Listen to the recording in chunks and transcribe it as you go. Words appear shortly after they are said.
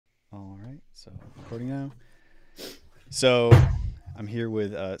right, so recording now. So I'm here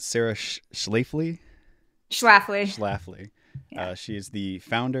with Sarah Schlafly. Schlafly. Schlafly. Yeah. She is the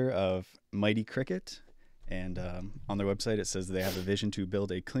founder of Mighty Cricket, and on their website it says they have a vision to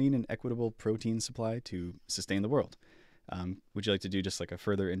build a clean and equitable protein supply to sustain the world. Would you like to do just like a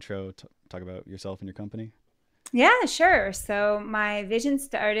further intro, talk about yourself and your company? Yeah, sure. So my vision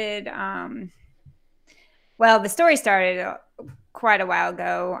started, well, the story started quite a while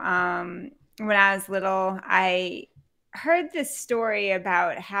ago. When I was little, I heard this story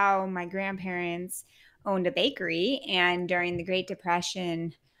about how my grandparents owned a bakery, and during the Great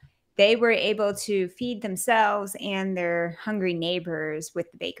Depression, they were able to feed themselves and their hungry neighbors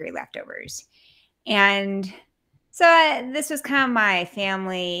with the bakery leftovers. And so this was kind of my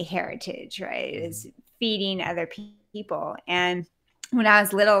family heritage, right? Is feeding other people. And when I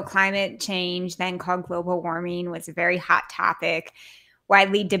was little, climate change, then called global warming, was a very hot topic,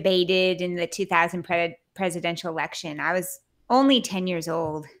 widely debated in the 2000 presidential election. I was only 10 years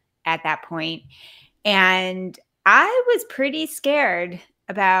old at that point, and I was pretty scared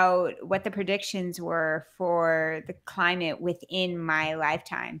about what the predictions were for the climate within my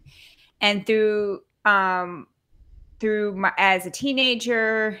lifetime. And as a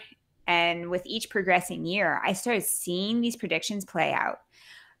teenager and with each progressing year, I started seeing these predictions play out.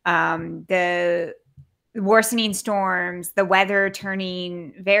 The worsening storms, the weather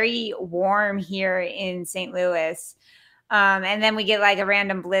turning very warm here in St. Louis. And then we get like a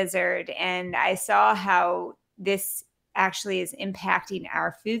random blizzard. And I saw how this actually is impacting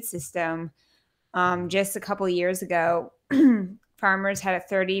our food system. Just a couple of years ago, farmers had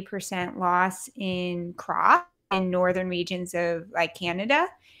a 30% loss in crop in northern regions of like Canada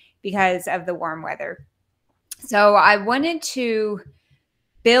because of the warm weather. So I wanted to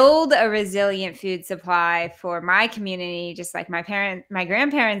build a resilient food supply for my community, just like my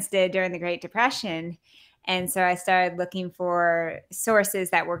grandparents did during the Great Depression. And so I started looking for sources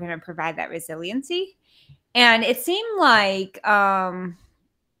that were going to provide that resiliency. And it seemed like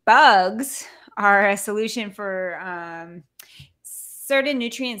bugs are a solution for certain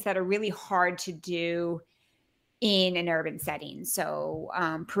nutrients that are really hard to do in an urban setting. So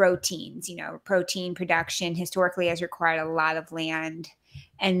proteins, protein production historically has required a lot of land.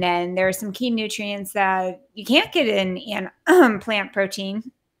 And then there are some key nutrients that you can't get in plant protein,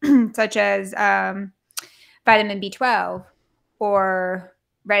 such as vitamin B12 or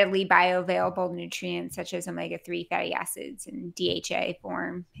readily bioavailable nutrients such as omega-3 fatty acids in DHA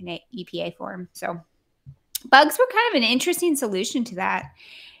form and EPA form. So bugs were kind of an interesting solution to that.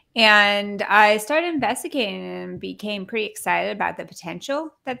 And I started investigating and became pretty excited about the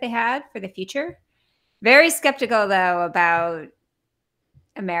potential that they had for the future. Very skeptical, though, about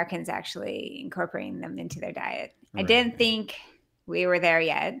Americans actually incorporating them into their diet. I Right. didn't think we were there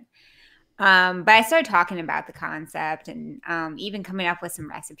yet. But I started talking about the concept and even coming up with some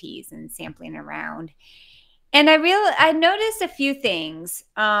recipes and sampling around. And I noticed a few things.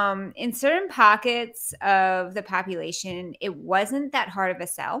 In certain pockets of the population, it wasn't that hard of a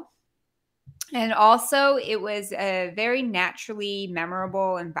sell. And also, it was a very naturally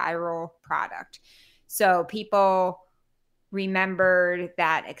memorable and viral product. So people remembered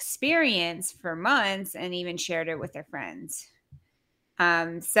that experience for months and even shared it with their friends.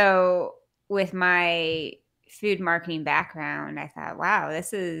 So with my food marketing background, I thought, wow,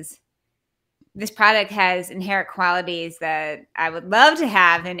 this product has inherent qualities that I would love to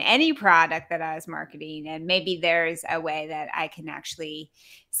have in any product that I was marketing. And maybe there's a way that I can actually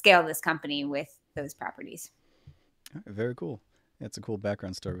scale this company with those properties. All right, very cool. Yeah, it's a cool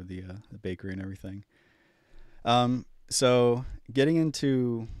background story with the bakery and everything. So getting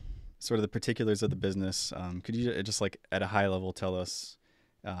into sort of the particulars of the business, could you just like at a high level tell us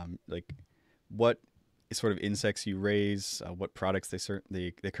like what sort of insects you raise, what products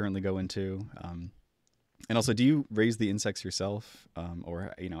they currently go into, and also do you raise the insects yourself,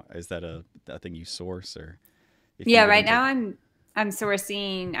 or is that a thing you source, or if you Yeah, get right into now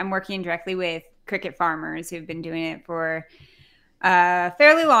I'm working directly with cricket farmers who've been doing it for a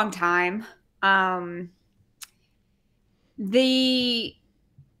fairly long time. Um, the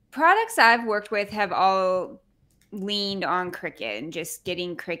products I've worked with have all leaned on cricket and just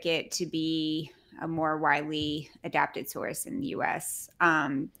getting cricket to be a more widely adapted source in the US.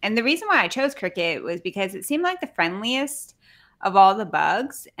 And the reason why I chose cricket was because it seemed like the friendliest of all the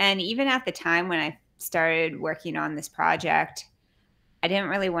bugs. And even at the time when I started working on this project, I didn't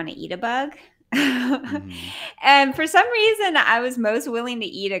really want to eat a bug. Mm-hmm. And for some reason, I was most willing to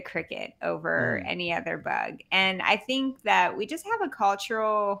eat a cricket over Mm. any other bug. And I think that we just have a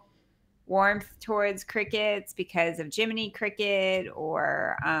cultural warmth towards crickets because of Jiminy Cricket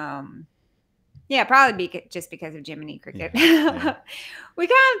or Yeah, probably just because of Jiminy Cricket. Yeah. We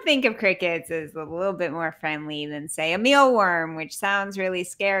kind of think of crickets as a little bit more friendly than, say, a mealworm, which sounds really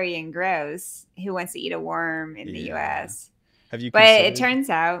scary and gross. Who wants to eat a worm in the Yeah. US? Have you But it considered? turns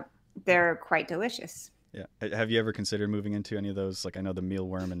out they're quite delicious. Yeah. Have you ever considered moving into any of those? Like I know the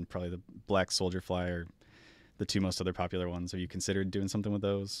mealworm and probably the black soldier fly are the two most other popular ones. Have you considered doing something with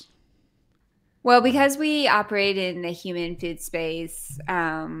those? Well, Or because we operate in the human food space,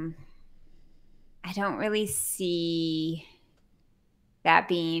 I don't really see that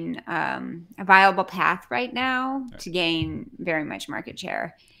being a viable path right now right. to gain very much market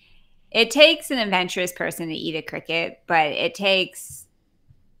share. It takes an adventurous person to eat a cricket, but it takes,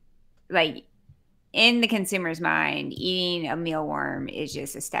 like, in the consumer's mind, eating a mealworm is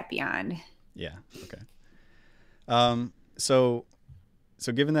just a step beyond. Yeah. Okay. So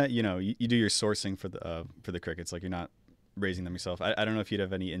given that you do your sourcing for the crickets, like you're not raising them yourself, I don't know if you'd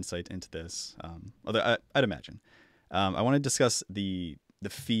have any insight into this. Although I'd imagine. I want to discuss the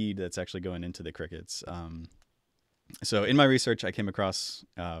feed that's actually going into the crickets. So in my research, I came across,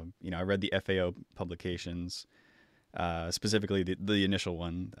 I read the FAO publications, specifically the initial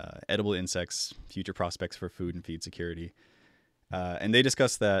one, Edible Insects, Future Prospects for Food and Feed Security. And they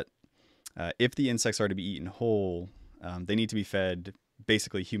discussed that if the insects are to be eaten whole, they need to be fed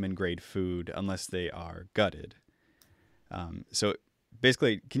basically human grade food unless they are gutted. So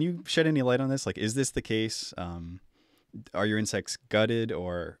basically, can you shed any light on this? Like, is this the case? Are your insects gutted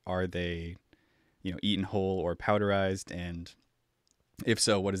or are they, eaten whole or powderized? And if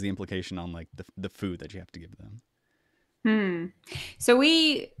so, what is the implication on like the food that you have to give them? Hmm. So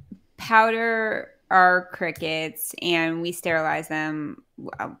we powder our crickets and we sterilize them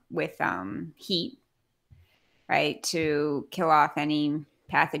with heat, right, to kill off any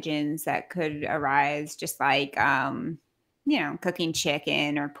pathogens that could arise, just like cooking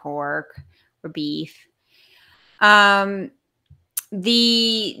chicken or pork or beef. Um,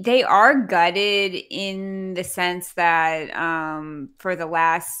 they are gutted in the sense that for the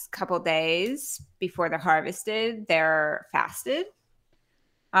last couple days before they're harvested, they're fasted.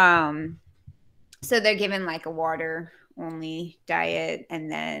 Um, so they're given like a water only diet,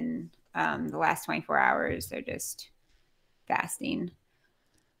 and then the last 24 hours they're just fasting.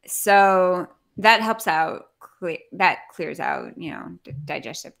 So that helps out. That clears out,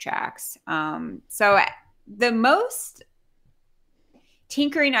 digestive tracts. So the most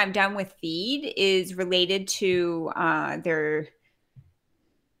tinkering I've done with feed is related to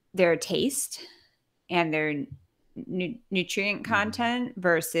their taste and their nutrient content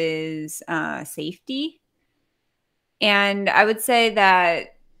versus safety. And I would say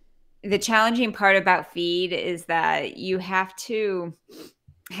that the challenging part about feed is that you have to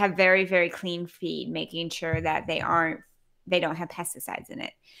have very, very clean feed, making sure that they don't have pesticides in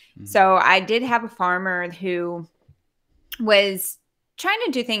it. Mm-hmm. So I did have a farmer who was trying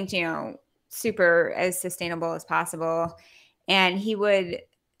to do things, super as sustainable as possible. And he would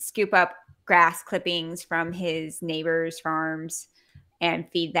scoop up grass clippings from his neighbors' farms and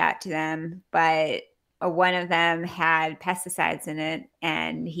feed that to them. But one of them had pesticides in it,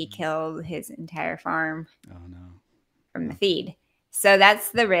 and he killed his entire farm Oh no. from the Oh, feed. So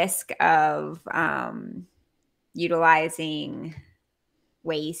that's the risk of utilizing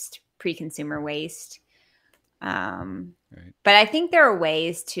waste, pre-consumer waste. right. But I think there are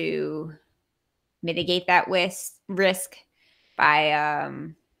ways to mitigate that risk by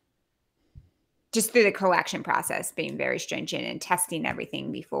just through the collection process, being very stringent and testing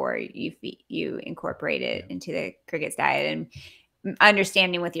everything before you incorporate it Yeah. into the cricket's diet, and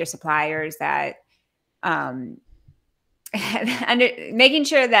understanding with your suppliers that making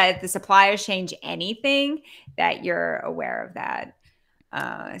sure that if the suppliers change anything, that you're aware of that.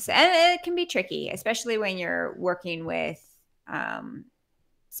 And it can be tricky, especially when you're working with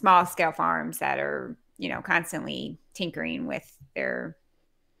small scale farms that are, constantly tinkering with the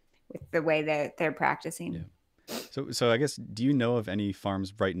way that they're practicing. Yeah. So I guess, do you know of any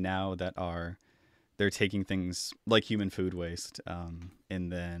farms right now that they're taking things like human food waste,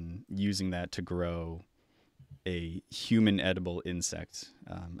 and then using that to grow a human edible insect?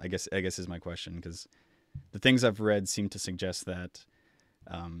 I guess is my question, because the things I've read seem to suggest that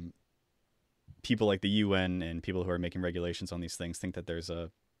people like the UN and people who are making regulations on these things think that there's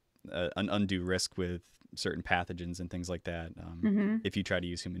an undue risk with certain pathogens and things like that, Mm-hmm. if you try to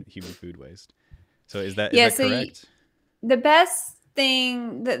use human food waste. So is Yeah. that So correct? the best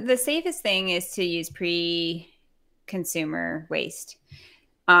thing, the safest thing is to use pre-consumer waste.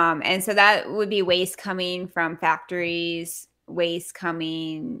 And so that would be waste coming from factories, waste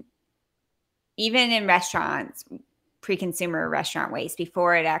coming even in restaurants. pre-consumer restaurant waste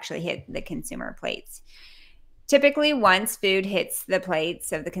before it actually hit the consumer plates. Typically, once food hits the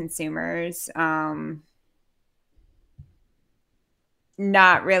plates of the consumers,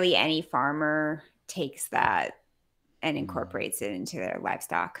 not really any farmer takes that and incorporates it into their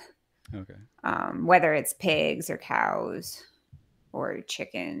livestock. Okay. Whether it's pigs or cows or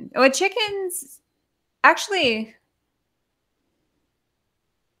chicken. Well, chickens, actually,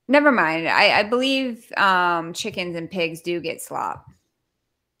 never mind. I believe chickens and pigs do get slop,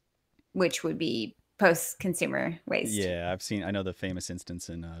 which would be post-consumer waste. Yeah, I know the famous instance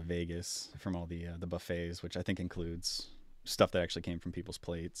in Vegas from all the buffets, which I think includes stuff that actually came from people's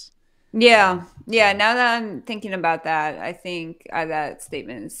plates. Yeah. Yeah. So, Now that I'm thinking about that, I think that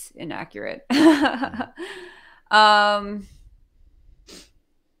statement is inaccurate. yeah. um,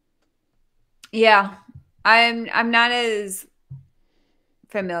 yeah. I'm not as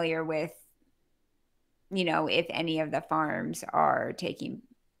familiar with, if any of the farms are taking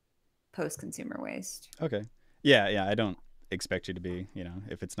post-consumer waste. Okay. Yeah, yeah. I don't expect you to be,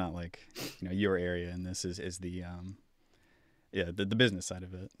 if it's not like, your area, and this is the yeah, the business side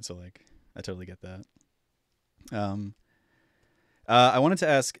of it. So like, I totally get that. Um, I wanted to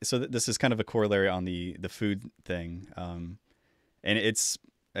ask. So this is kind of a corollary on the food thing. And it's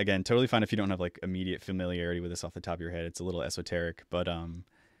again totally fine if you don't have like immediate familiarity with this off the top of your head. It's a little esoteric, but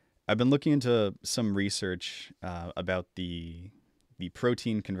I've been looking into some research about the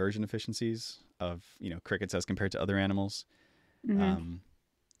protein conversion efficiencies of crickets as compared to other animals. Mm-hmm.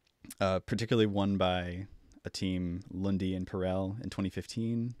 Particularly one by a team, Lundy and Perel, in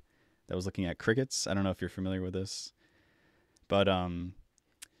 2015, that was looking at crickets. I don't know if you're familiar with this, but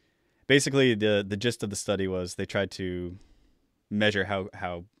basically the gist of the study was they tried to measure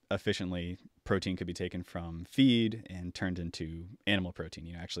how efficiently protein could be taken from feed and turned into animal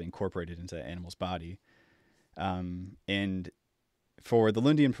protein, actually incorporated into the animal's body. And for the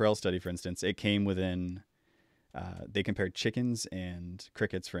Lundy and Perel study, for instance, it came within, they compared chickens and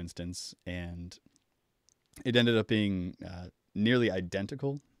crickets, for instance, and it ended up being nearly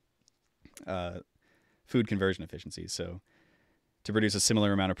identical food conversion efficiencies. So to produce a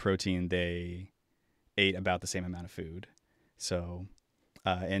similar amount of protein, they ate about the same amount of food. So,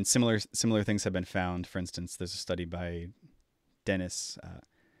 and similar things have been found. For instance, there's a study by Dennis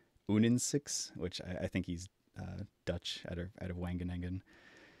Unensix, which I think he's Dutch out of Wageningen.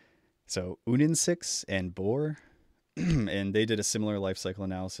 So Unensix and Bohr, and they did a similar life cycle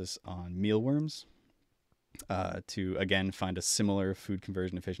analysis on mealworms to again find a similar food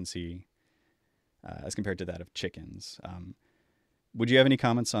conversion efficiency as compared to that of chickens. Would you have any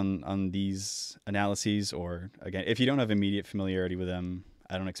comments on these analyses, or again, if you don't have immediate familiarity with them,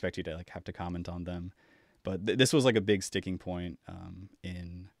 I don't expect you to like have to comment on them. But this was like a big sticking point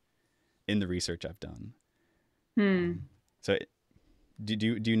in the research I've done. So, do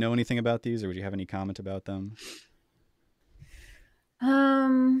you know anything about these, or would you have any comment about them?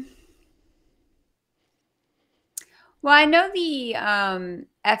 Well, I know the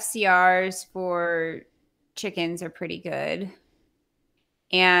FCRs for chickens are pretty good.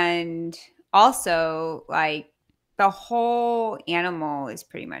 And also, like, the whole animal is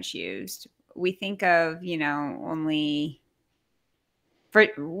pretty much used. We think of, only for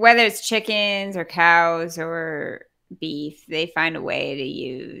whether it's chickens or cows or beef, they find a way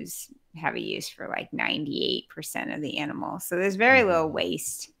to have a use for like 98% of the animal. So there's very little Mm-hmm.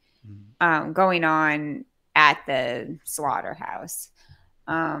 waste Mm-hmm. going on at the slaughterhouse.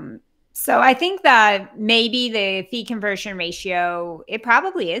 So I think that maybe the feed conversion ratio, it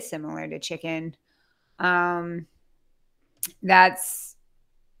probably is similar to chicken. Um, that's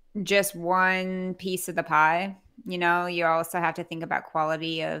just one piece of the pie. You also have to think about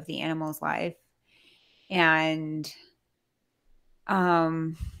quality of the animal's life and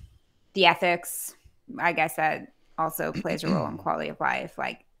the ethics. I guess that also plays a role in quality of life.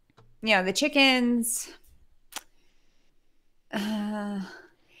 Like, the chickens,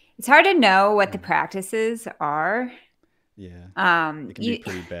 it's hard to know what the practices are. Yeah, it can be You,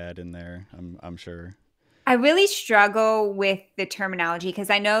 pretty bad in there. I'm sure. I really struggle with the terminology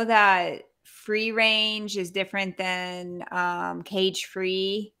because I know that free range is different than cage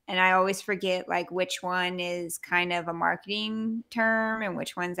free, and I always forget like which one is kind of a marketing term and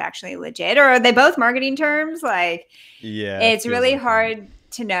which one's actually legit, or are they both marketing terms? Like, Yeah, it it's feels really like that. hard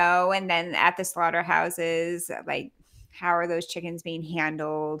to know. And then at the slaughterhouses, like, how are those chickens being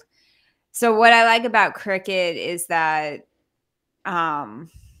handled? So what I like about cricket is that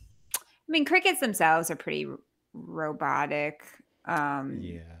crickets themselves are pretty robotic. Yeah,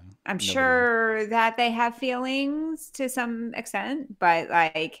 I'm nobody. sure that they have feelings to some extent, but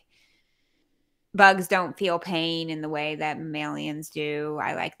like, bugs don't feel pain in the way that mammalians do.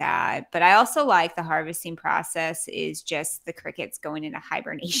 I like that. But I also like the harvesting process is just the crickets going into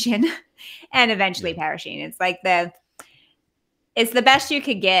hibernation and eventually Yeah. perishing. It's the best you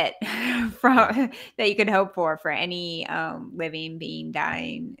could get Yeah. from that you could hope for any living being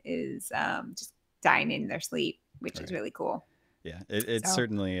dying is just dying in their sleep, which is Right. really cool. Yeah. It's So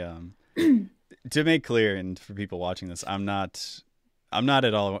certainly to make clear, and for people watching this, I'm not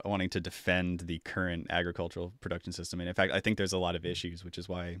at all wanting to defend the current agricultural production system. And in fact, I think there's a lot of issues, which is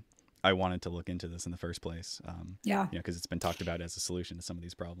why I wanted to look into this in the first place. yeah. Because it's been talked about as a solution to some of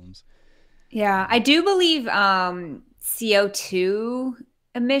these problems. Yeah, I do believe CO2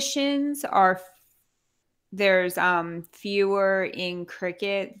 emissions are there's fewer in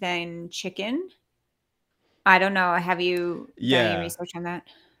cricket than chicken. I don't know. Have you done any Yeah. research on that?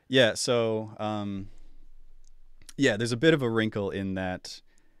 Yeah. So, yeah, there's a bit of a wrinkle in that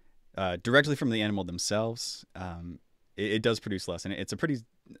directly from the animal themselves, it does produce less, and it's a pretty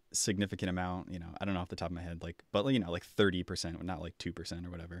significant amount. I don't know off the top of my head, but like 30%, not like 2%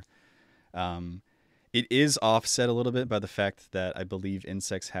 or whatever. Um, it is offset a little bit by the fact that I believe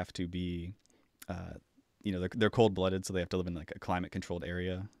insects have to be, they're cold blooded, so they have to live in like a climate controlled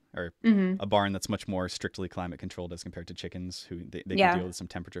area or Hmm. a barn that's much more strictly climate controlled as compared to chickens, who they can Yeah. deal with some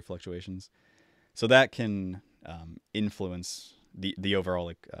temperature fluctuations. So that can influence the overall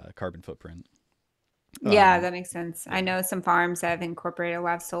like carbon footprint. Yeah, Um, that makes sense. I yeah, know some farms have incorporated a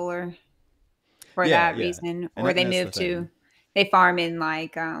lot of solar for yeah, that yeah, reason, and or they that's the move to thing. they farm in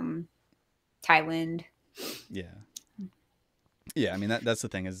like Thailand. Yeah, yeah. I mean that's the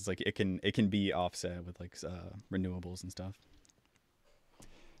thing is it's like it can be offset with like renewables and stuff.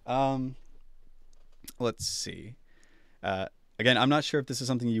 Um, let's see. Uh, Again, I'm not sure if this is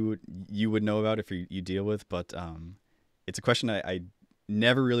something you would know about if you deal with, but it's a question I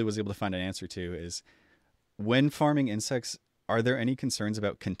never really was able to find an answer to. Is when farming insects, are there any concerns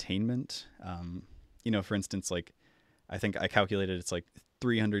about containment? For instance, like I think I calculated it's like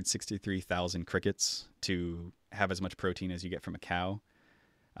 363,000 crickets to have as much protein as you get from a cow.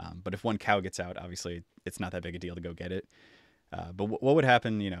 But if one cow gets out, obviously it's not that big a deal to go get it. But what would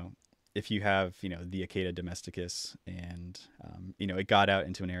happen, if you have, the Aceta domesticus and, it got out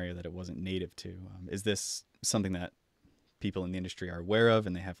into an area that it wasn't native to? Is this something that people in the industry are aware of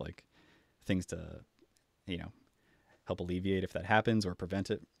and they have like things to, you know, help alleviate if that happens or prevent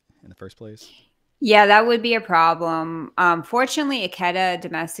it in the first place? Yeah, that would be a problem. Fortunately, Echetta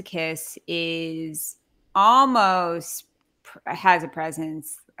domesticus is almost has a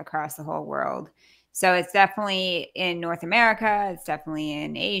presence across the whole world. So it's definitely in North America. It's definitely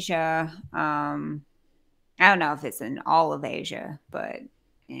in Asia. I don't know if it's in all of Asia, but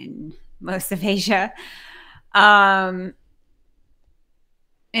in most of Asia. Um,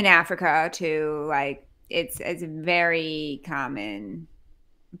 in Africa too. Like it's a very common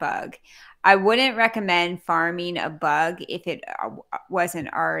bug. I wouldn't recommend farming a bug if it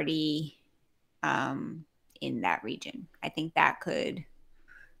wasn't already um, in that region. I think that could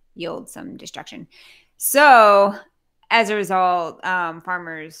yield some destruction. So, as a result,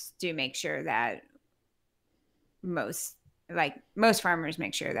 farmers do make sure that most, most farmers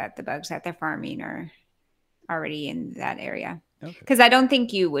make sure that the bugs that they're farming are already in that area. Okay. Because I don't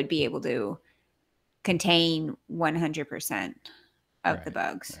think you would be able to contain 100% of the Right.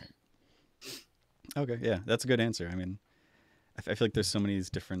 bugs. Right. Okay. Yeah, that's a good answer. I mean, I feel like there's so many these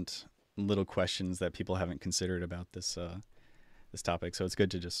different little questions that people haven't considered about this topic. So it's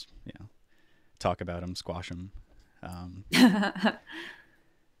good to just talk about them, squash them. Um,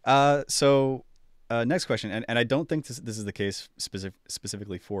 so next question, and I don't think this is the case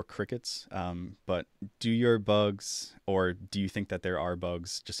specifically for crickets, but do your bugs, or do you think that there are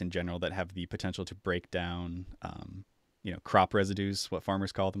bugs just in general that have the potential to break down, crop residues, what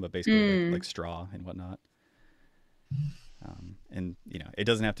farmers call them, but basically like Mm. straw and whatnot? And it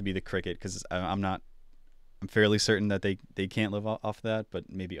doesn't have to be the cricket because I'm fairly certain that they can't live off that, but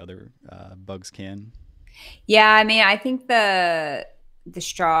maybe other bugs can. Yeah, I mean, I think the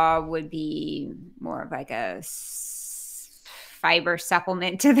straw would be more of like a fiber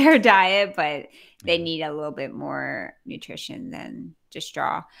supplement to their diet, but they Yeah. need a little bit more nutrition than just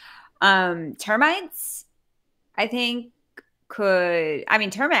straw. Termites, I think I mean,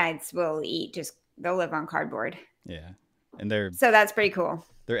 termites will eat they'll live on cardboard. Yeah. And they're So that's pretty cool.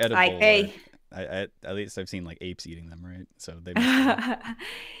 they're Like edible, or they, at least I've seen like apes eating them, right? So they must be.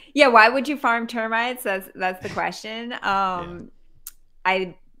 yeah, why would you farm termites? That's the question. Yeah.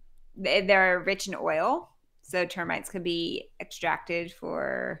 I they're rich in oil, so termites could be extracted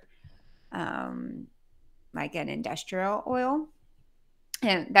for um, like an industrial oil.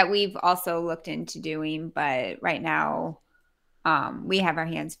 and that we've also looked into doing, but right now we have our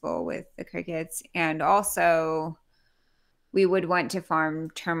hands full with the crickets. And also we would want to farm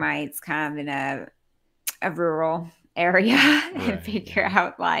termites kind of in a rural area and Right. figure Yeah.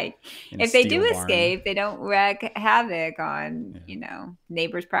 out like In a if they steel do barn. escape, they don't wreak havoc on, Yeah.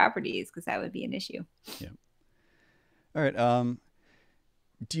 neighbors' properties, because that would be an issue. Yeah. All right.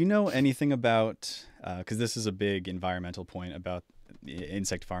 Do you know anything about? Because this is a big environmental point about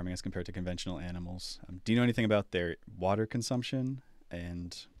insect farming as compared to conventional animals. Do you know anything about their water consumption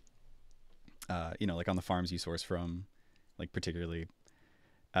and, like on the farms you source from, like particularly,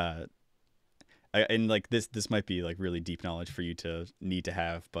 uh, and like this might be like really deep knowledge for you to need to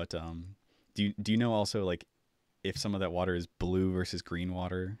have, but do you know also like if some of that water is blue versus green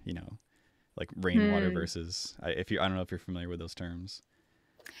water? Like rainwater Hmm. versus if you I don't know if you're familiar with those terms.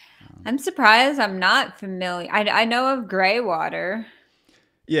 Um, I'm surprised I'm not familiar. I know of gray water.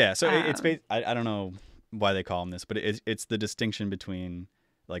 yeah, so Um, I don't know why they call them this, but it's the distinction between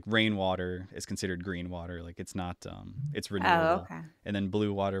like rainwater is considered green water, like it's not it's oh, renewable, okay. and then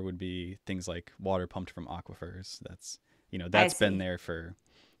blue water would be things like water pumped from aquifers. That's I that's been see. there for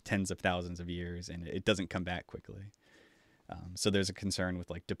tens of thousands of years, and it doesn't come back quickly. So there's a concern with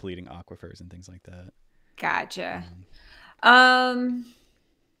like depleting aquifers and things like that. Gotcha. Um, Um,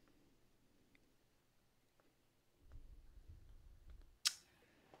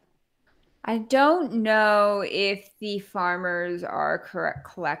 I don't know if the farmers are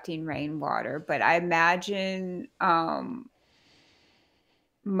collecting rainwater, but I imagine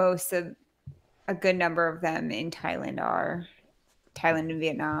most of a good number of them in Thailand and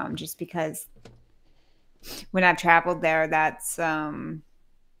Vietnam, just because when I've traveled there, that's a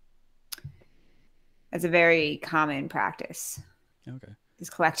very common practice, okay. is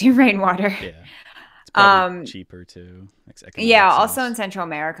collecting rainwater. Yeah. It's probably Um, cheaper too. Makes yeah, economic also in sense. Central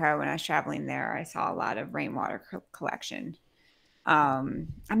America, when I was traveling there, I saw a lot of rainwater collection. I'm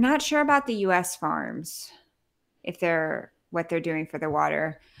not sure about the US farms, if they're what they're doing for the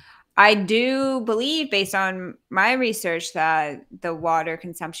water. I do believe, based on my research, that the water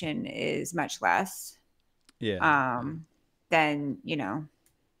consumption is much less Yeah. Yeah. um, than, Yes.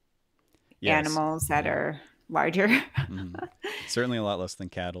 animals that Yeah. are larger. Hmm. Certainly a lot less than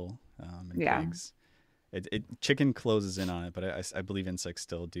cattle and Yeah. pigs. Chicken closes in on it, but I believe insects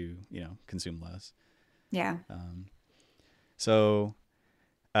still do consume less. Yeah. Um, so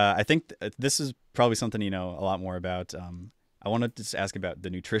I think this is probably something you know a lot more about. I wanted to just ask about the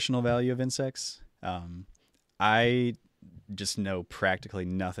nutritional value of insects. I just know practically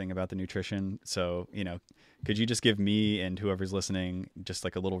nothing about the nutrition, so could you just give me and whoever's listening just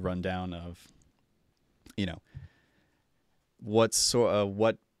like a little rundown of you know what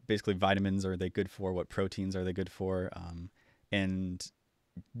basically vitamins are they good for, what proteins are they good for, and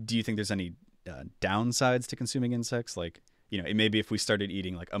do you think there's any downsides to consuming insects? Like, it maybe if we started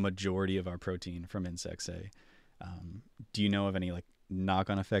eating like a majority of our protein from insects, say, do you know of any like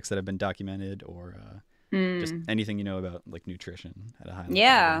knock-on effects that have been documented, or just Mm. anything about like nutrition at a high level? I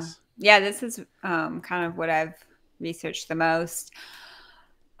Yeah. guess. Yeah. This is kind of what I've researched the most.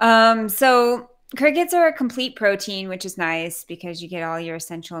 So crickets are a complete protein, which is nice because you get all your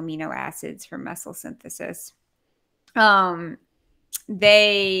essential amino acids from muscle synthesis. Um,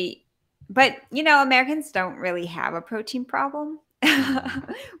 they, but Americans don't really have a protein problem.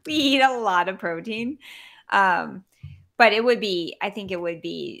 Mm, We yeah. eat a lot of protein. Um, but I think it would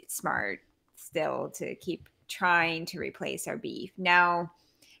be smart still to keep trying to replace our beef. Now,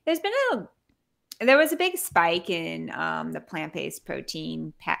 there's been there was a big spike in the plant-based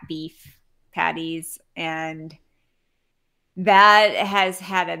protein beef patties, and that has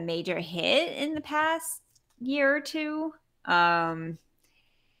had a major hit in the past year or two.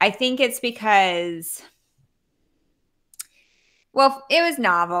 I think it's because, well, it was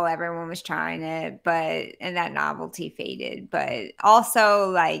novel, everyone was trying it, and that novelty faded, but also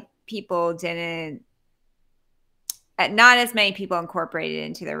like people didn't not as many people incorporated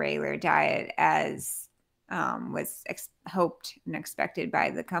into the regular diet as was hoped and expected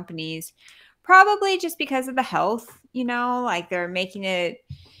by the companies. Probably just because of the health, like they're making it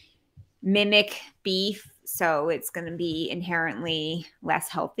mimic beef, so it's going to be inherently less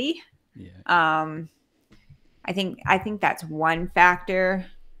healthy. Yeah. Um, I think that's one factor.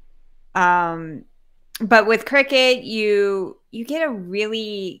 Um, but with cricket, you get a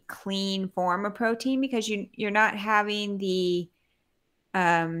really clean form of protein because you're not having the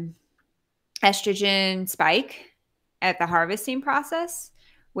um, estrogen spike at the harvesting process,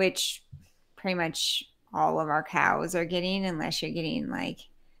 which pretty much all of our cows are getting, unless you're getting like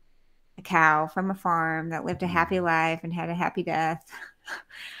a cow from a farm that lived a happy Mm, life and had a happy death.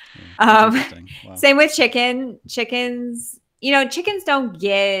 Yeah, that's Um, interesting. Wow. same with chickens. Chickens don't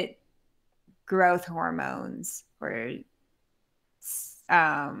get growth hormones or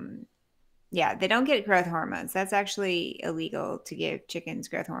um yeah, they don't get growth hormones. That's actually illegal to give chickens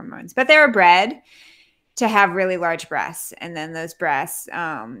growth hormones, but they're bred to have really large breasts, and then those breasts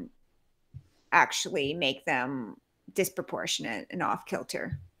actually make them disproportionate and off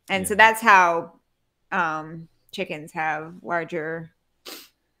kilter. And so Yeah. that's how chickens have larger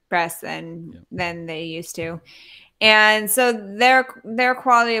breasts Yep. than they used to. And so their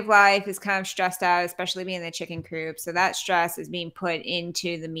quality of life is kind of stressed out, especially being the chicken coop. So that stress is being put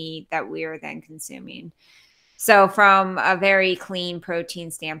into the meat that we are then consuming. So from a very clean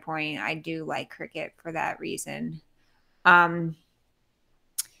protein standpoint, I do like cricket for that reason. Um,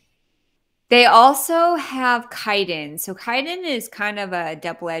 they also have chitin. So chitin is kind of a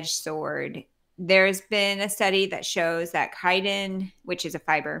double-edged sword. There's been a study that shows that chitin, which is a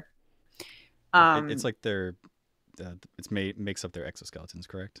fiber, Yeah. It's um, like their it's made makes up their exoskeletons,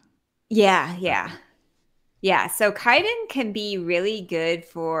 correct? yeah, yeah. Okay. Yeah, so chitin can be really good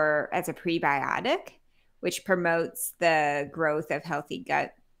for as a prebiotic, which promotes the growth of healthy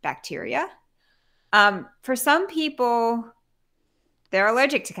gut bacteria. For some people, they're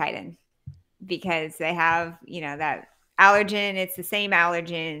allergic to chitin because they have, that allergen. It's the same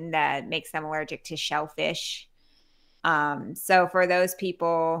allergen that makes them allergic to shellfish. So for those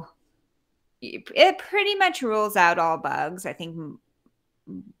people, it pretty much rules out all bugs. I think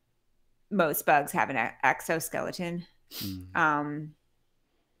most bugs have an exoskeleton. Mm. Um,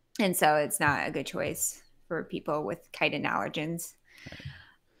 and so it's not a good choice for people with chitin allergens.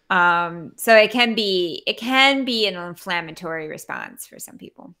 Right. So it can be an inflammatory response for some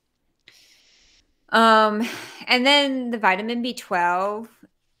people. Um, and then the vitamin B12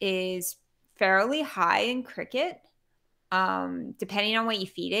 is fairly high in cricket. Depending on what you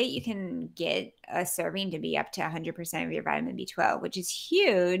feed it, you can get a serving to be up to 100% of your vitamin B12, which is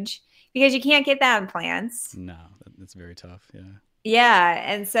huge because you can't get that in plants. No, that's very tough. Yeah. Yeah,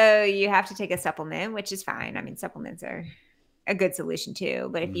 and so you have to take a supplement, which is fine. I mean, supplements are a good solution too.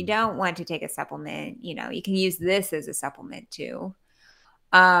 But if you Mm. don't want to take a supplement, you can use this as a supplement too.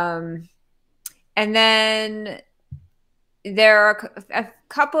 Um, and then there are a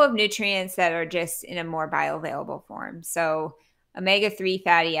couple of nutrients that are just in a more bioavailable form. So omega-3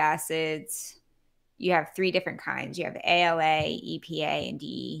 fatty acids, you have three different kinds. You have ALA, EPA, and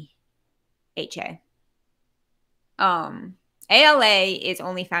DHA. ALA is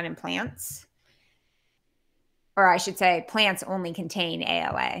only found in plants, or I should say, plants only contain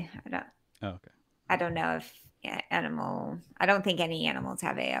ALA. Oh, okay. I don't know if I don't think any animals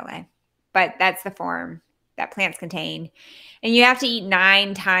have ALA, but that's the form that plants contain. And you have to eat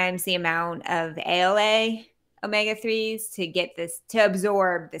 9 times the amount of ALA omega-3s to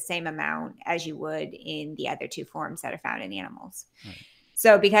absorb the same amount as you would in the other two forms that are found in animals. Right.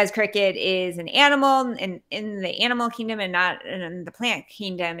 So because cricket is an animal in the animal kingdom and not in the plant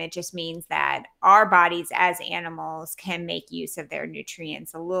kingdom, it just means that our bodies as animals can make use of their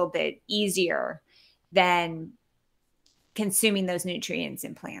nutrients a little bit easier than consuming those nutrients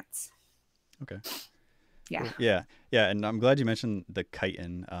in plants. Okay. Yeah. Cool. Yeah. Yeah. And I'm glad you mentioned the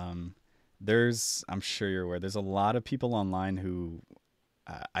chitin. I'm sure you're aware, there's a lot of people online who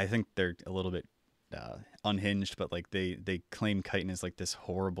I think they're a little bit unhinged, but like they claim chitin is like this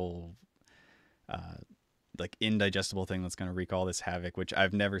horrible, uh, like indigestible thing that's going to wreak all this havoc, which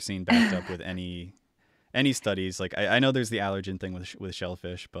I've never seen backed up with any studies. Like I know there's the allergen thing with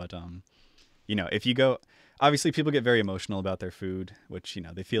shellfish, but if you go, obviously people get very emotional about their food, which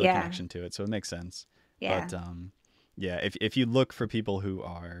they feel a Yeah. connection to it, so it makes sense. Yeah. But yeah, if you look for people who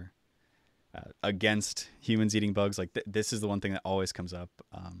are against humans eating bugs, like this is the one thing that always comes up.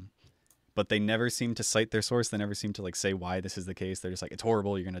 But they never seem to cite their source. They never seem to like say why this is the case. They're just like, it's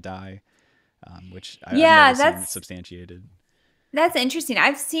horrible, you're gonna die, which I've Yeah, never seen substantiated. that's interesting.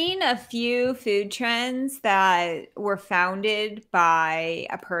 I've seen a few food trends that were founded by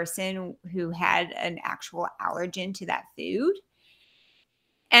a person who had an actual allergen to that food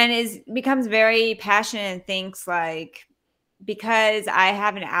and is becomes very passionate and thinks like, because I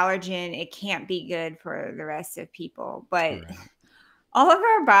have an allergen, it can't be good for the rest of people. But Right. all of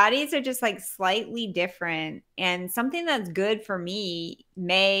our bodies are just like slightly different, and something that's good for me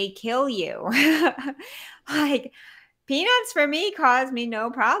may kill you. Like peanuts for me cause me no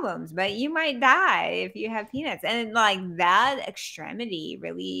problems, but you might die if you have peanuts. And like that extremity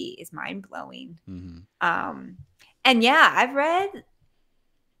really is mind blowing. Mm-hmm. Um, and yeah, I've read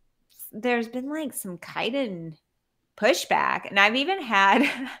there's been like some chitin pushback, and I've even had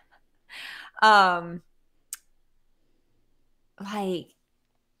um like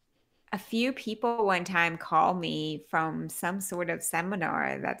a few people one time called me from some sort of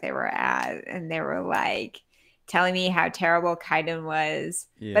seminar that they were at, and they were like telling me how terrible chitin was,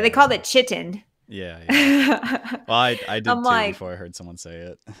 but they Yeah. called it chitin. Yeah. Yeah. Well, I did I'm too like, before I heard someone say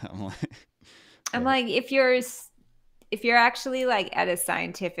it. I'm like, I'm but like, if you're actually like at a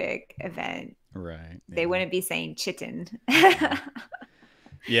scientific event, right. they Yeah. wouldn't be saying chitin. Yeah.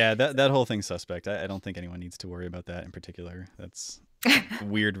 Yeah. That whole thing's suspect. I don't think anyone needs to worry about that in particular. That's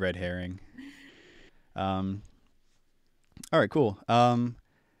weird red herring. Um. All right. Cool. I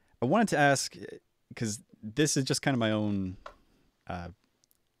wanted to ask because this is just kind of my own. Uh,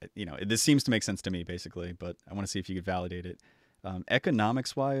 this seems to make sense to me basically, but I want to see if you could validate it.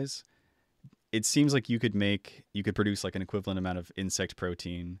 Economics wise, it seems like you could produce like an equivalent amount of insect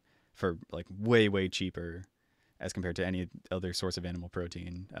protein for like way cheaper as compared to any other source of animal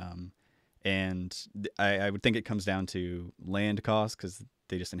protein. And I would think it comes down to land cost because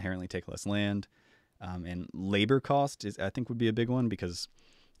they just inherently take less land, and labor cost is I think would be a big one because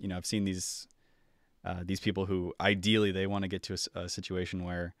I've seen these people who ideally they want to get to a situation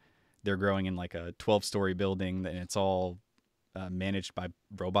where they're growing in like a 12-story building and it's all managed by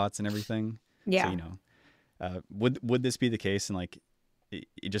robots and everything. So Yeah. would this be the case? And like,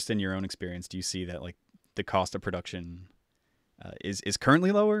 just in your own experience, do you see that like the cost of production is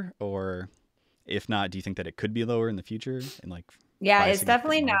currently lower, or if not, do you think that it could be lower in the future and like Yeah, by a it's significant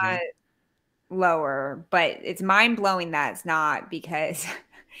definitely not margin? lower, but it's mind blowing that it's not because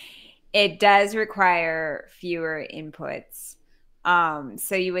it does require fewer inputs.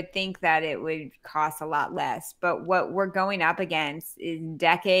 So you would think that it would cost a lot less, but what we're going up against is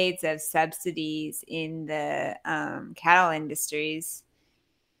decades of subsidies in the cattle industries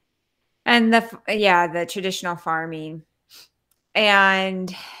and the traditional farming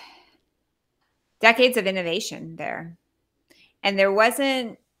and decades of innovation there. And there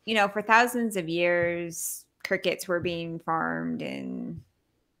wasn't, for thousands of years, crickets were being farmed in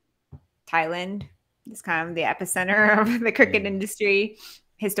Thailand. It's kind of the epicenter of the cricket Mm, industry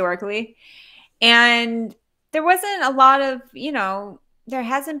historically. And there wasn't a lot of, there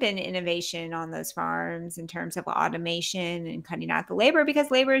hasn't been innovation on those farms in terms of automation and cutting out the labor because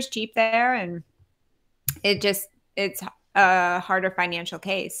labor is cheap there and it's a harder financial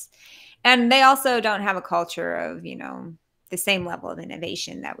case. And they also don't have a culture of, the same level of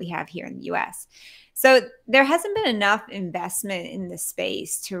innovation that we have here in the US. So there hasn't been enough investment in the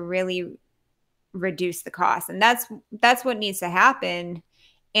space to really reduce the cost. And that's what needs to happen.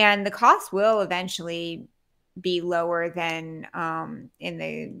 And the cost will eventually be lower than in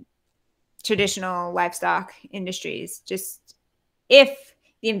the traditional livestock industries, just if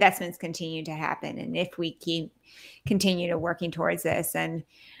the investments continue to happen and if we continue to working towards this. And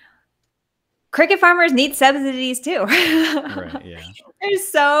cricket farmers need subsidies too. right. Yeah. There's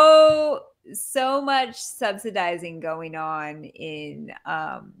so much subsidizing going on in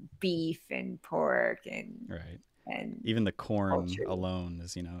beef and pork Right. and Even the corn poultry. alone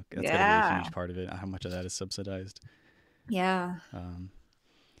is that's got to be a Yeah. huge part of it. How much of that is subsidized? Yeah. Um,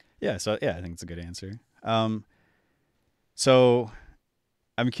 yeah. So yeah, I think it's a good answer. So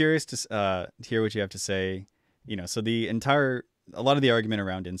I'm curious to hear what you have to say. So a lot of the argument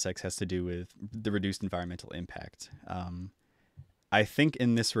around insects has to do with the reduced environmental impact. I think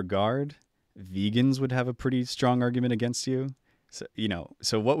in this regard, vegans would have a pretty strong argument against you.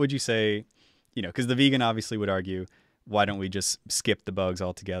 So what would you say? Because the vegan obviously would argue, why don't we just skip the bugs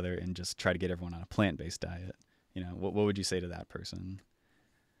altogether and just try to get everyone on a plant-based diet? What would you say to that person?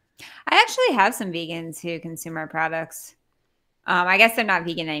 I actually have some vegans who consume our products. I guess they're not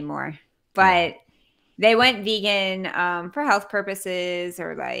vegan anymore, Yeah. but they went vegan for health purposes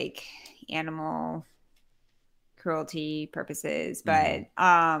or like animal cruelty purposes, Mm-hmm.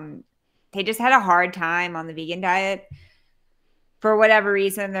 but they just had a hard time on the vegan diet. For whatever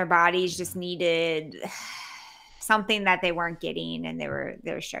reason, their bodies just needed something that they weren't getting and they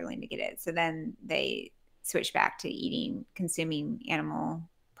were struggling to get it. So then they switched back to consuming animal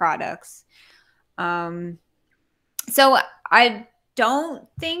products. Um, so I don't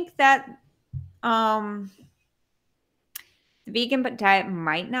think that um, the vegan diet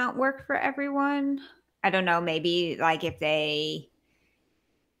might not work for everyone. I don't know, maybe like if they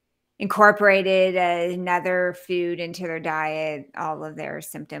incorporated another food into their diet, all of their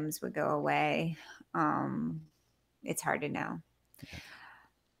symptoms would go away. Um, it's hard to know. Yeah.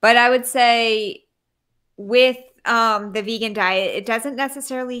 But I would say with the vegan diet, it doesn't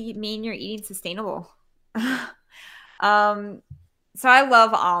necessarily mean you're eating sustainable. um, so I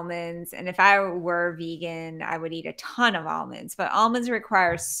love almonds, and if I were vegan, I would eat a ton of almonds. But almonds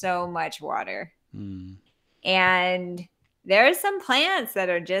require so much water, Mm. and there are some plants that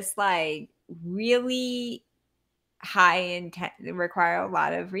are just like really high intent, require a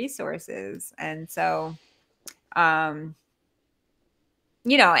lot of resources. And so, um,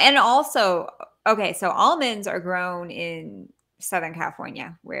 and also, okay, so almonds are grown in Southern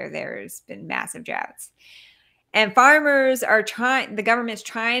California where there's been massive droughts. And the government's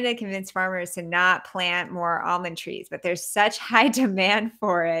trying to convince farmers to not plant more almond trees, but there's such high demand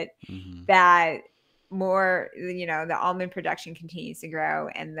for it Mm-hmm. that the almond production continues to grow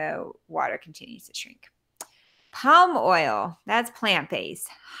and the water continues to shrink. Palm oil, that's plant-based,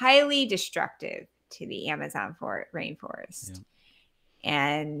 highly destructive to the Amazon rainforest. Yeah.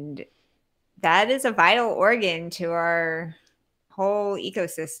 And that is a vital organ to our whole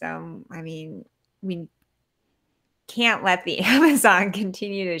ecosystem. I mean, we can't let the Amazon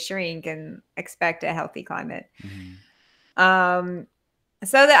continue to shrink and expect a healthy climate. Mm-hmm.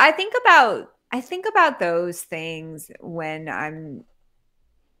 So that I think about those things when I'm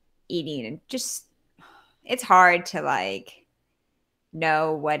eating, and just it's hard to like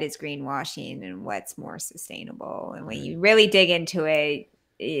know what is greenwashing and what's more sustainable. And when Right. you really dig into it,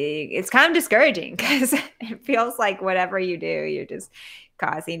 it's kind of discouraging because it feels like whatever you do, you're just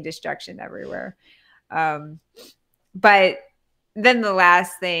causing destruction everywhere. Um, but then the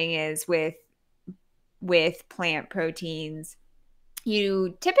last thing is with plant proteins,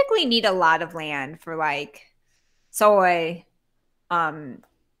 you typically need a lot of land for like soy,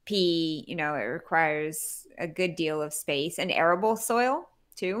 pea, it requires a good deal of space and arable soil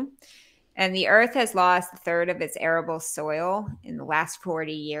too. And the earth has lost a third of its arable soil in the last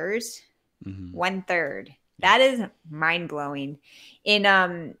 40 years. Mm-hmm. 1/3. Yeah. That is mind blowing. In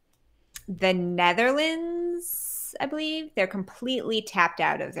the Netherlands, I believe, they're completely tapped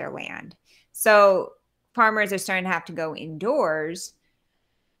out of their land. So farmers are starting to have to go indoors.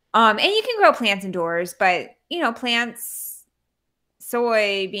 And you can grow plants indoors, but plants,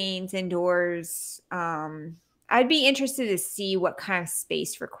 soybeans indoors. I'd be interested to see what kind of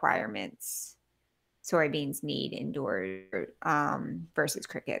space requirements soybeans need indoors versus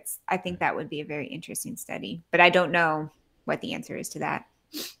crickets. I think Right. that would be a very interesting study, but I don't know what the answer is to that.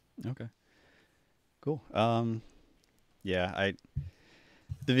 Okay. Cool. Yeah,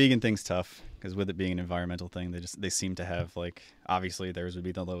 the vegan thing's tough because with it being an environmental thing, they seem to have like obviously theirs would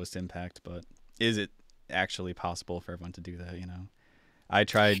be the lowest impact, but is it actually possible for everyone to do that? I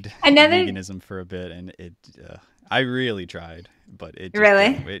tried Another veganism for a bit, and I really tried, but it just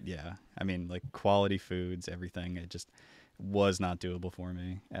really didn't. Yeah, I mean, like quality foods, everything. It just was not doable for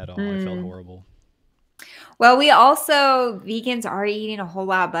me at all. I felt mm. horrible. Well, vegans are eating a whole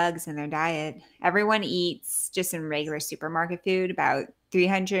lot of bugs in their diet. Everyone eats just in regular supermarket food about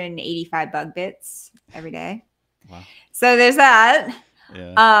 385 bug bits every day. Wow. So there's that.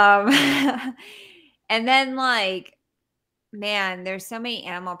 Yeah. Um, and then like, man, there's so many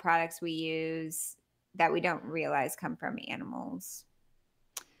animal products we use that we don't realize come from animals.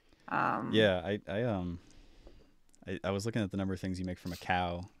 Um, Yeah. I was looking at the number of things you make from a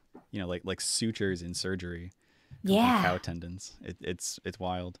cow. Like sutures in surgery come from yeah, cow tendons. It's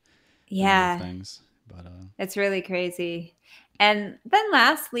wild the number of yeah, things. But it's really crazy. And then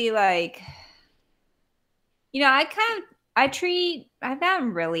lastly, like, I've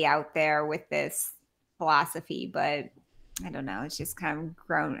gotten really out there with this philosophy, but I don't know. It's just kind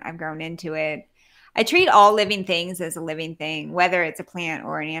of I've grown into it. I treat all living things as a living thing, whether it's a plant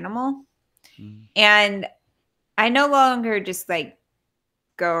or an animal. mm, And I no longer just like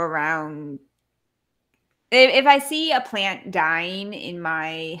go around. If I see a plant dying in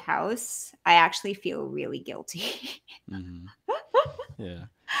my house, I actually feel really guilty. mm-hmm. Yeah.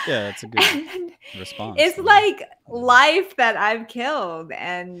 Yeah, that's a good And response it's though. like life that I've killed.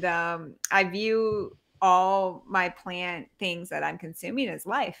 And I view all my plant things that I'm consuming as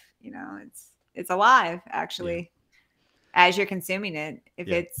life. It's alive Yeah. actually as you're consuming it. If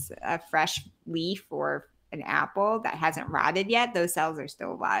Yeah. it's a fresh leaf or an apple that hasn't rotted yet, those cells are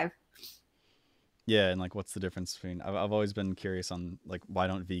still alive. Yeah, and like, what's the difference between? I've always been curious on like why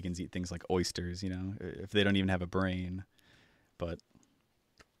don't vegans eat things like oysters? If they don't even have a brain. But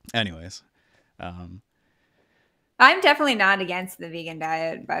anyways, um, I'm definitely not against the vegan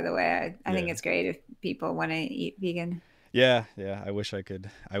diet, by the way. I think yeah, it's great if people want to eat vegan. yeah, yeah. I wish I could.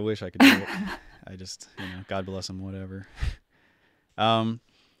 I wish I could do it. I just, God bless them, whatever. Um,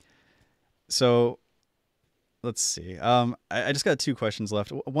 so let's see. I just got two questions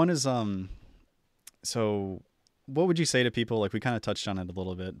left. One is, so what would you say to people? Like we kind of touched on it a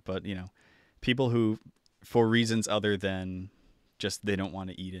little bit, but people who, for reasons other than just they don't want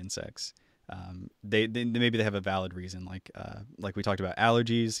to eat insects, they maybe they have a valid reason, like we talked about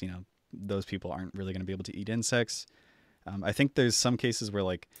allergies. Those people aren't really going to be able to eat insects. I think there's some cases where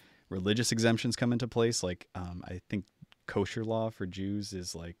like religious exemptions come into place. Like I think kosher law for Jews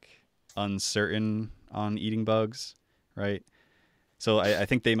is like uncertain on eating bugs, right? So I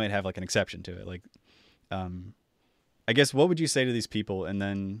think they might have like an exception to it. Like, um, I guess what would you say to these people, and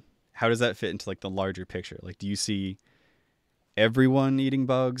then how does that fit into like the larger picture? Like, do you see everyone eating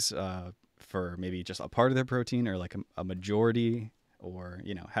bugs for maybe just a part of their protein, or like a majority, or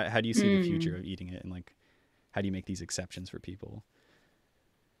how do you see the future Mm. of eating it, and like how do you make these exceptions for people?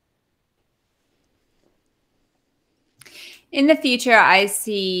 In the future, I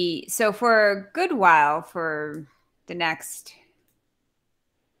see, so for a good while, for the next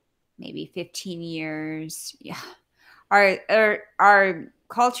maybe 15 years, yeah, our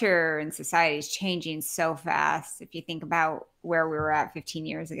culture and society is changing so fast. If you think about where we were at 15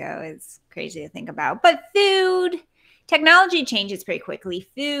 years ago, it's crazy to think about. But food, technology changes pretty quickly.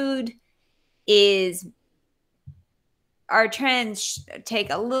 Food is, our trends take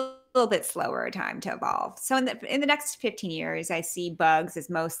a little bit slower time to evolve. So in the next 15 years, I see bugs as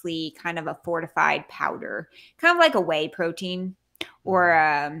mostly kind of a fortified powder, kind of like a whey protein or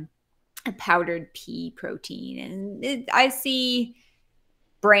Mm. a powdered pea protein. And I see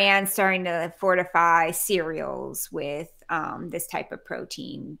brands starting to fortify cereals with this type of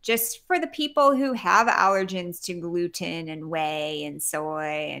protein, just for the people who have allergens to gluten and whey and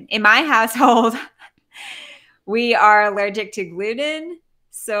soy. And in my household, we are allergic to gluten,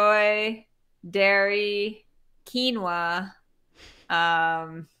 soy, dairy, quinoa,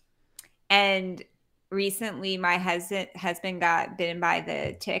 um, and recently my husband got bitten by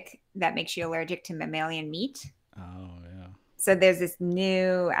the tick that makes you allergic to mammalian meat. Oh yeah. So there's this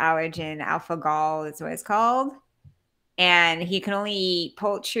new allergen, alpha gall is what it's called, and he can only eat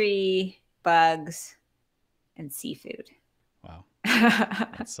poultry, bugs, and seafood, Wow. That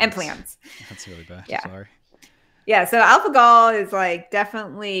and sucks. plants. That's really bad. Yeah. Sorry. Yeah, so alpha gall is like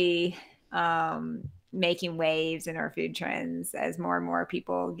definitely making waves in our food trends as more and more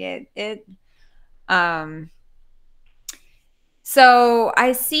people get it. Um, so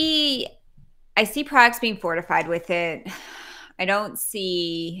I see products being fortified with it. I don't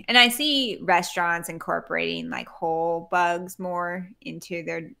see, and I see restaurants incorporating like whole bugs more into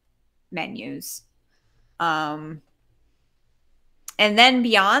their menus. Um, and then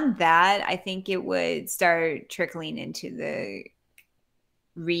beyond that, I think it would start trickling into the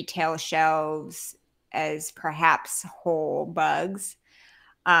retail shelves as perhaps whole bugs,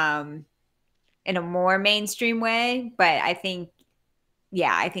 um, in a more mainstream way. But I think,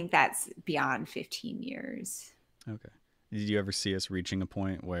 yeah, I think that's beyond 15 years. Okay. Did you ever see us reaching a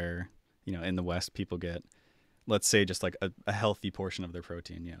point where, in the West, people get, let's say, just like a healthy portion of their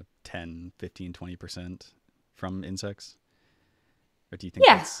protein, 10, 15, 20% from insects? Or do you think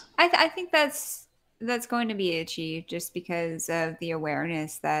Yeah, that's. I think that's going to be achieved just because of the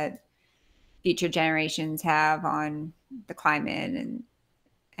awareness that future generations have on the climate,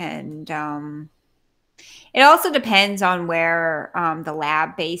 and it also depends on where the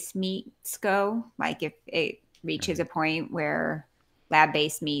lab-based meats go. Like if it reaches Right. a point where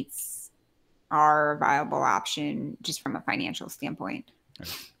lab-based meats are a viable option just from a financial standpoint.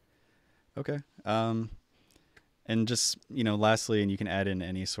 Right. Okay. And just, lastly, and you can add in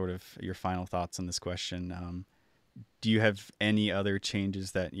any sort of your final thoughts on this question. Do you have any other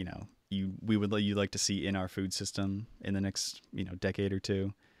changes that, you'd like to see in our food system in the next, decade or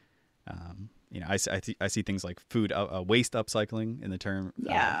two? I see things like food waste upcycling in the term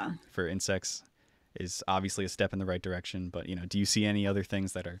Yeah. for insects is obviously a step in the right direction. But do you see any other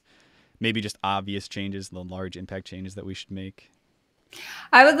things that are maybe just obvious changes, the large impact changes that we should make?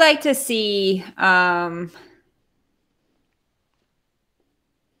 I would like to see a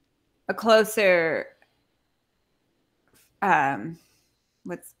closer um,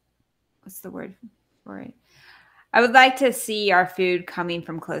 what's the word for it? I would like to see our food coming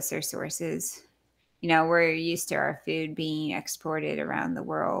from closer sources. We're used to our food being exported around the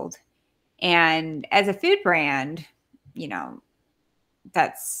world. And as a food brand,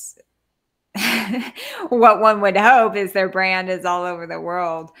 that's what one would hope is their brand is all over the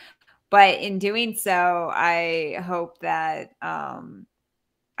world. But in doing so, I hope that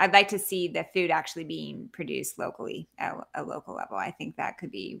I'd like to see the food actually being produced locally at a local level. I think that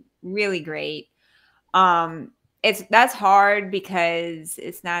could be really great. Um, that's hard because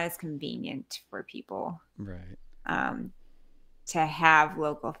it's not as convenient for people Right. um, to have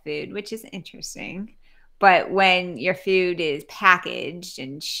local food, which is interesting. But when your food is packaged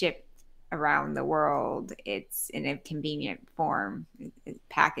and shipped around the world, it's in a convenient form, it's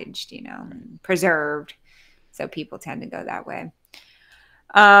packaged, Right. and preserved. So people tend to go that way.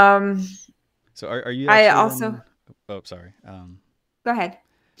 Um, So are you I actually also, then? Oh, sorry. Go ahead.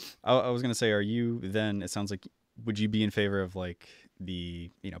 I was gonna say, are you then? It sounds like would you be in favor of like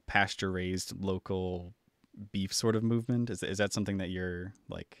the pasture raised local beef sort of movement? Is that something that you're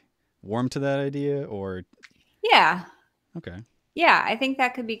like warm to that idea or Yeah. okay? Yeah, I think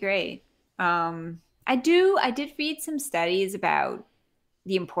that could be great. I did read some studies about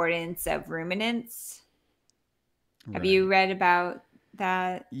the importance of ruminants. Have you Right. read about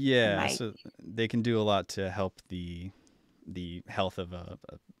that? And Yeah. like, So they can do a lot to help the health of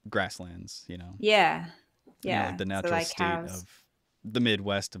grasslands. yeah, Like yeah. the So natural like state cows. of the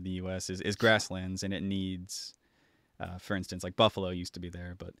Midwest of the U.S. is grasslands, and it needs, for instance, like buffalo used to be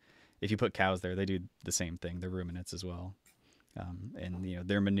there, but if you put cows there, they do the same thing. They're ruminants as well, and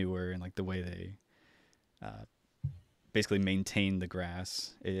their manure and like the way they uh, basically maintain the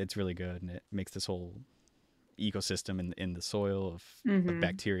grass, it's really good, and it makes this whole ecosystem in the soil of Hmm.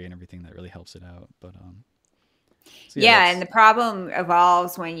 bacteria and everything that really helps it out. But so yeah, Yeah, and that's the problem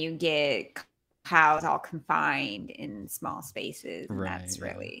evolves when you get cows all confined in small spaces, and right. that's Yeah.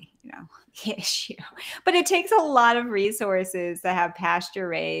 really, the issue. But it takes a lot of resources to have pasture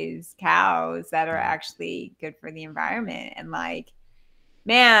raised cows that are Yeah. actually good for the environment. And like,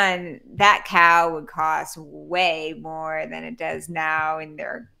 man, that cow would cost way more than it does now in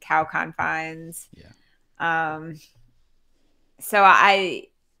their cow confines. Yeah. Um, so I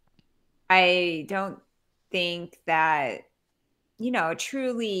don't think that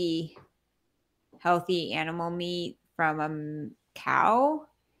truly healthy animal meat from a cow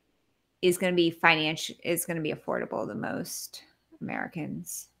is going to be affordable to most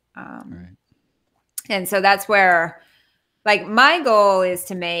Americans. Right. And so that's where, like, my goal is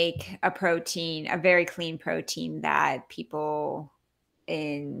to make a very clean protein that people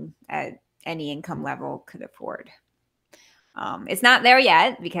in at any income level could afford. It's not there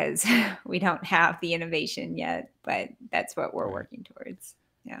yet because we don't have the innovation yet, but that's what we're Right. working towards.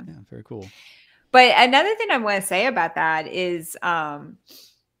 Yeah. Yeah. Very cool. But another thing I want to say about that is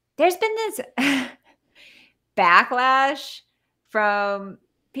there's been this backlash from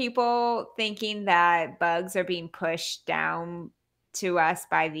people thinking that bugs are being pushed down to us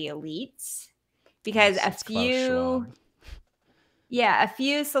by the elites because It's Klaus Schwab. a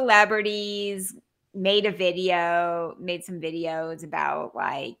few celebrities made some videos about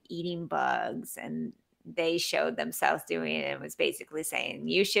like eating bugs, and they showed themselves doing it and was basically saying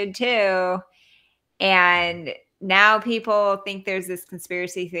you should too. And now people think there's this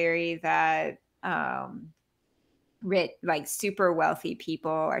conspiracy theory that like super wealthy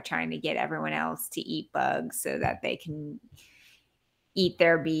people are trying to get everyone else to eat bugs so that they can eat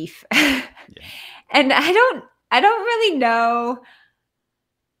their beef. Yeah. And I don't really know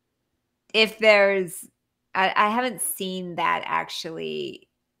if I haven't seen that actually.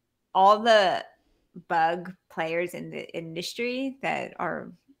 All the bug players in the industry that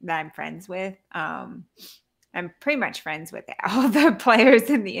I'm friends with, I'm pretty much friends with all the players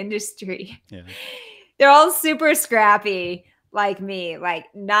in the industry. Yeah. They're all super scrappy like me, like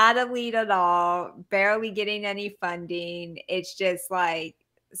not elite at all, barely getting any funding. It's just like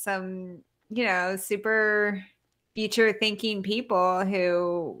some, super future thinking people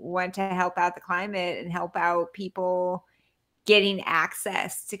who want to help out the climate and help out people getting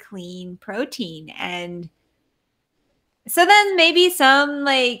access to clean protein. And so then maybe some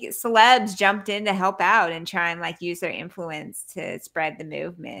like celebs jumped in to help out and try and like use their influence to spread the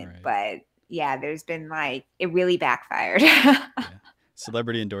movement. Right. But yeah, there's been like it really backfired. Yeah.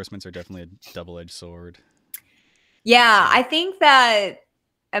 Celebrity endorsements are definitely a double-edged sword. Yeah, So I think that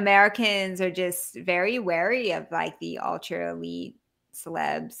Americans are just very wary of like the ultra elite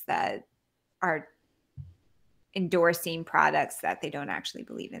celebs that are endorsing products that they don't actually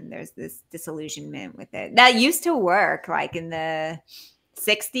believe in. There's this disillusionment with it. That used to work like in the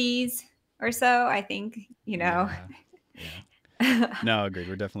 60s or so, I think, yeah. Yeah. No, agreed.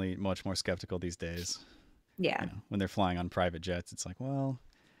 We're definitely much more skeptical these days. Yeah. When they're flying on private jets, it's like, well,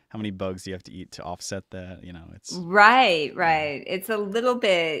 how many bugs do you have to eat to offset that? It's Right, yeah. right. It's a little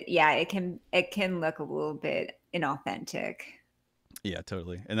bit, yeah, it can look a little bit inauthentic. Yeah,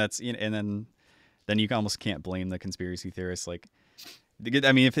 totally. And that's and then you almost can't blame the conspiracy theorists. Like,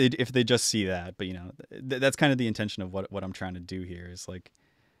 I mean, if they just see that, but that's kind of the intention of what I'm trying to do here is like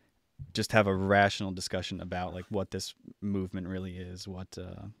just have a rational discussion about like what this movement really is. What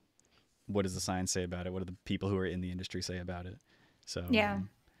does the science say about it? What do the people who are in the industry say about it? So Yeah.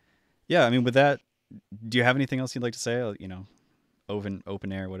 yeah, I mean, with that, do you have anything else you'd like to say?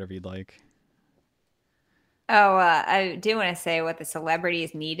 Open air, whatever you'd like. Oh, I do want to say what the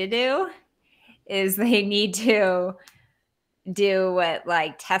celebrities need to do is they need to do what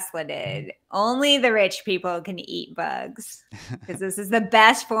like Tesla did. Only the rich people can eat bugs because this is the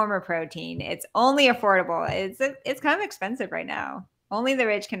best form of protein. It's only affordable. It's kind of expensive right now. Only the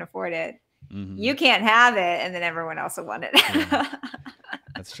rich can afford it. You can't have it, and then everyone else will want it. Yeah,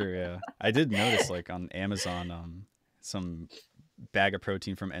 that's true. Yeah, I did notice like on Amazon, some bag of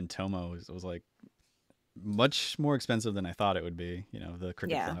protein from Entomo was like much more expensive than I thought it would be. You know, the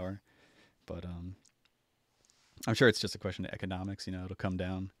cricket Yeah. flour, but I'm sure it's just a question of economics. You know, it'll come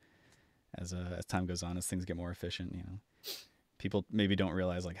down as time goes on, as things get more efficient. You know, people maybe don't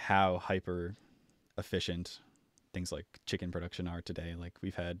realize like how hyper efficient things like chicken production are today. Like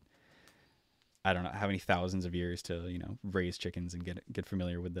we've had, I don't know how many thousands of years to, you know, raise chickens and get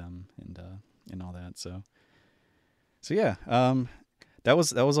familiar with them and all that. So yeah, that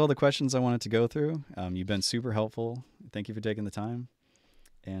was all the questions I wanted to go through. You've been super helpful. Thank you for taking the time.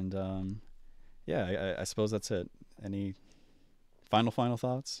 And yeah, I suppose that's it. Any final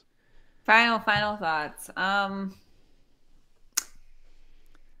thoughts? Final thoughts.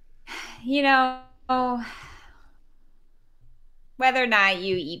 You know, whether or not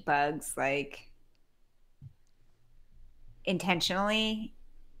you eat bugs like intentionally,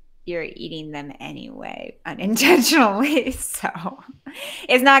 you're eating them anyway, unintentionally. So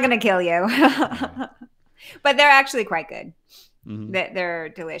it's not going to kill you. Yeah. But they're actually quite good. Mm-hmm. That they're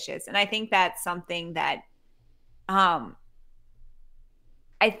delicious. And I think that's something that I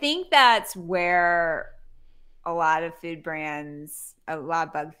think that's where a lot of food brands, a lot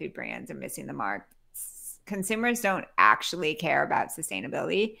of bug food brands are missing the mark. Consumers don't actually care about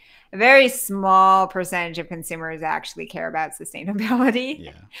sustainability. A very small percentage of consumers actually care about sustainability.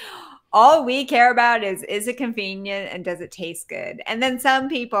 Yeah. All we care about is it convenient and does it taste good? And then some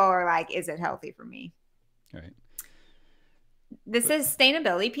people are like, is it healthy for me? Right. The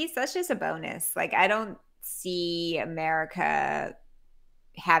sustainability piece, that's just a bonus. Like, I don't see America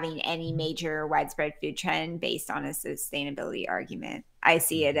having any major widespread food trend based on a sustainability argument. I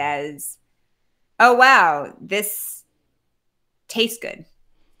see it as, oh, wow, this tastes good.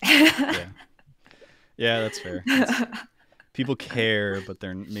 Yeah. Yeah, that's fair. People care, but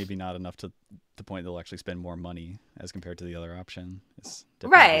they're maybe not enough to the point they'll actually spend more money as compared to the other option. It's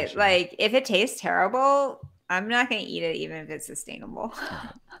Right. Like, if it tastes terrible, I'm not going to eat it even if it's sustainable. Right.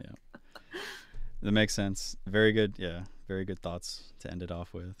 Yeah. That makes sense. Very good. Yeah. Very good thoughts to end it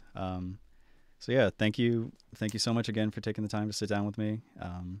off with. So yeah, thank you so much again for taking the time to sit down with me.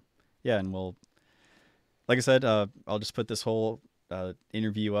 Yeah, and we'll, like I said, I'll just put this whole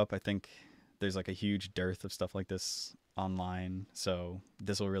interview up. I think there's like a huge dearth of stuff like this online, so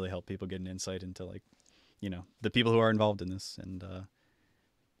this will really help people get an insight into, like, you know, the people who are involved in this and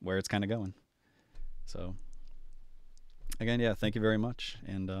where it's kind of going. So again, yeah, thank you very much,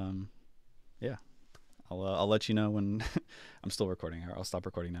 and yeah, I'll let you know when I'm still recording. I'll stop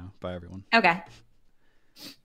recording now. Bye, everyone. Okay.